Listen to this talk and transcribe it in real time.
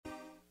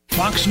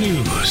Fox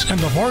News and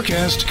the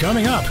forecast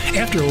coming up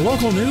after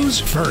local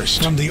news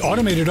first from the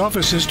Automated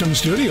Office System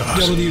Studios.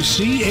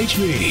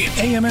 WCHV,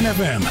 AM and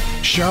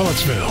FM,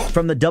 Charlottesville.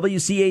 From the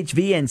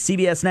WCHV and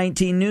CBS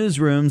 19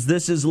 newsrooms,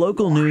 this is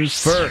local news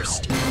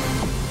first.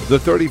 The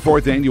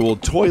 34th annual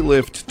Toy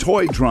Lift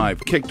Toy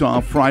Drive kicked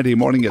off Friday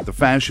morning at the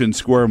Fashion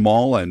Square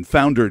Mall, and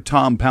founder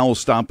Tom Powell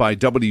stopped by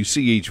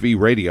WCHV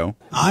Radio.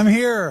 I'm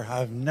here.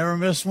 I've never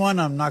missed one.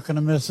 I'm not going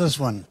to miss this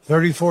one.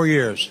 34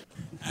 years.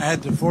 I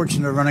had the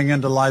fortune of running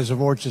into Liza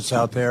Vorchitz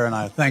out there, and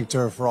I thanked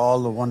her for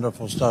all the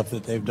wonderful stuff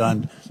that they've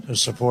done to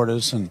support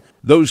us. And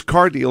those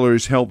car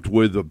dealers helped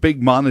with a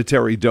big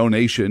monetary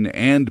donation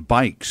and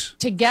bikes.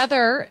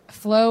 Together,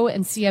 Flo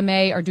and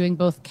CMA are doing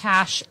both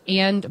cash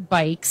and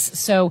bikes.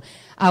 So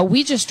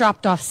we just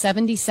dropped off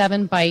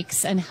 77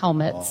 bikes and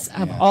helmets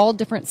of all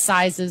different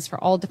sizes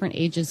for all different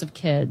ages of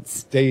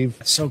kids. Dave.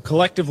 So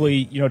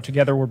collectively,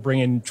 together we're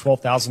bringing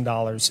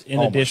 $12,000 in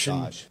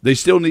addition. They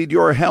still need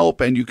your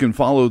help, and you can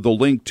follow the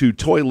link to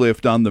Toy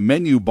Lift on the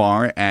menu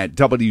bar at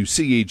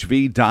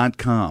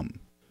WCHV.com.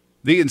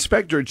 The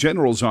Inspector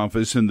General's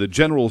Office in the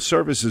General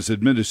Services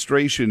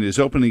Administration is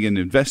opening an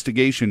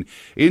investigation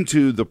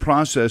into the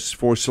process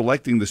for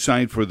selecting the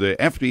site for the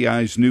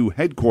FBI's new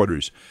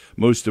headquarters.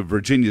 Most of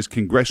Virginia's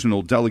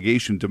congressional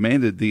delegation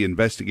demanded the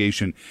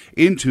investigation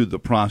into the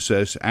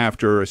process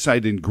after a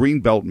site in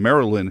Greenbelt,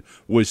 Maryland,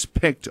 was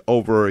picked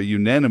over a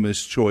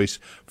unanimous choice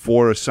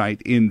for a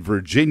site in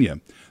Virginia.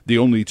 The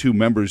only two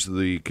members of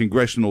the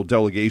congressional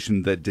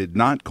delegation that did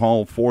not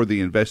call for the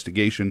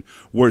investigation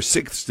were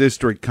 6th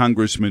District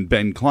Congressman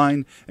Ben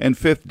Klein and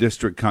 5th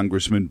District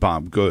Congressman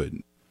Bob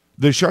Good.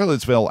 The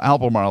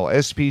Charlottesville-Albemarle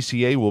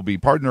SPCA will be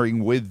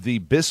partnering with the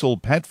Bissell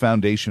Pet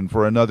Foundation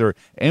for another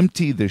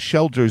Empty the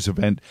Shelters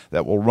event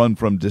that will run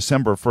from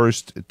December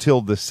 1st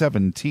till the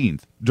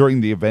 17th. During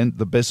the event,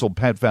 the Bissell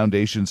Pet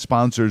Foundation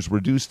sponsors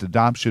reduced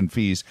adoption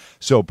fees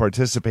so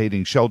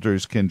participating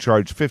shelters can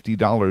charge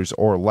 $50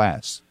 or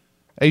less.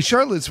 A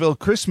Charlottesville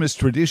Christmas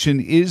tradition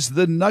is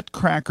the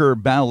Nutcracker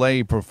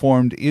Ballet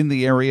performed in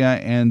the area,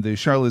 and the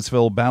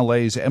Charlottesville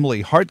Ballet's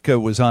Emily Hartka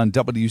was on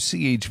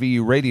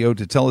WCHV Radio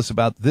to tell us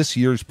about this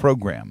year's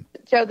program.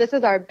 Joe, this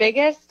is our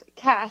biggest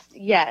cast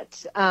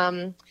yet.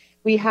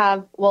 We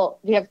have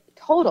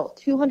total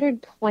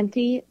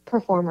 220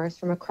 performers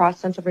from across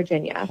Central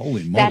Virginia.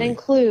 Holy moly. That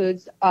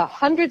includes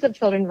hundreds of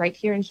children right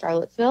here in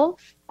Charlottesville,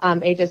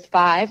 ages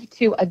 5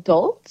 to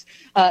adult,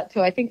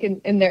 to I think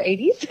in their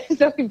 80s.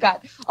 So we've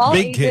got all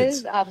big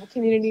ages kids. of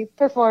community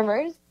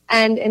performers.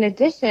 And in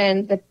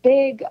addition, the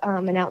big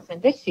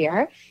announcement this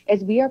year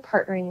is we are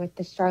partnering with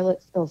the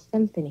Charlottesville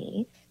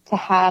Symphony to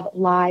have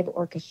live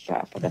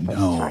orchestra for the first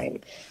time.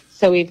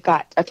 So we've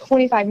got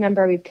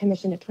we've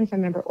commissioned a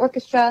 25-member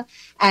orchestra,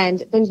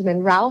 and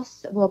Benjamin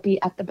Rouse will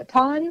be at the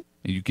baton.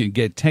 You can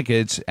get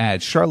tickets at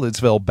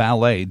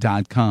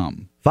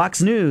charlottesvilleballet.com.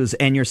 Fox News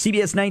and your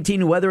CBS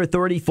 19 Weather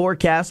Authority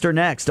forecast are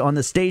next on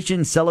the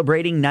station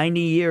celebrating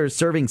 90 years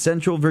serving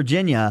Central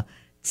Virginia.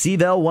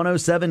 CVL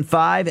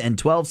 107.5 and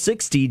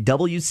 1260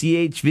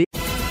 WCHV.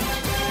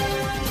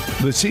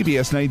 The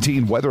CBS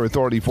 19 Weather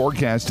Authority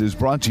forecast is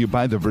brought to you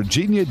by the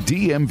Virginia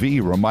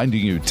DMV,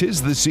 reminding you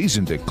 'tis the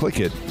season to click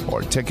it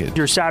or ticket.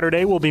 Your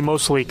Saturday will be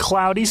mostly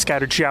cloudy,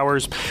 scattered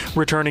showers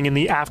returning in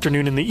the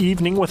afternoon and the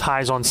evening with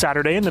highs on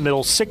Saturday in the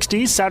middle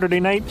 60s. Saturday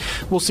night,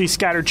 we'll see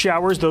scattered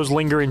showers. Those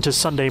linger into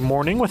Sunday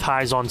morning with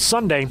highs on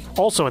Sunday,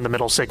 also in the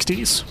middle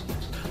 60s.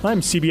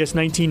 I'm CBS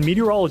 19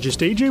 meteorologist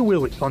AJ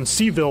Willie on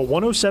CVille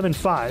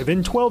 107.5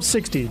 and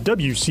 1260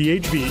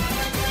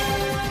 WCHV.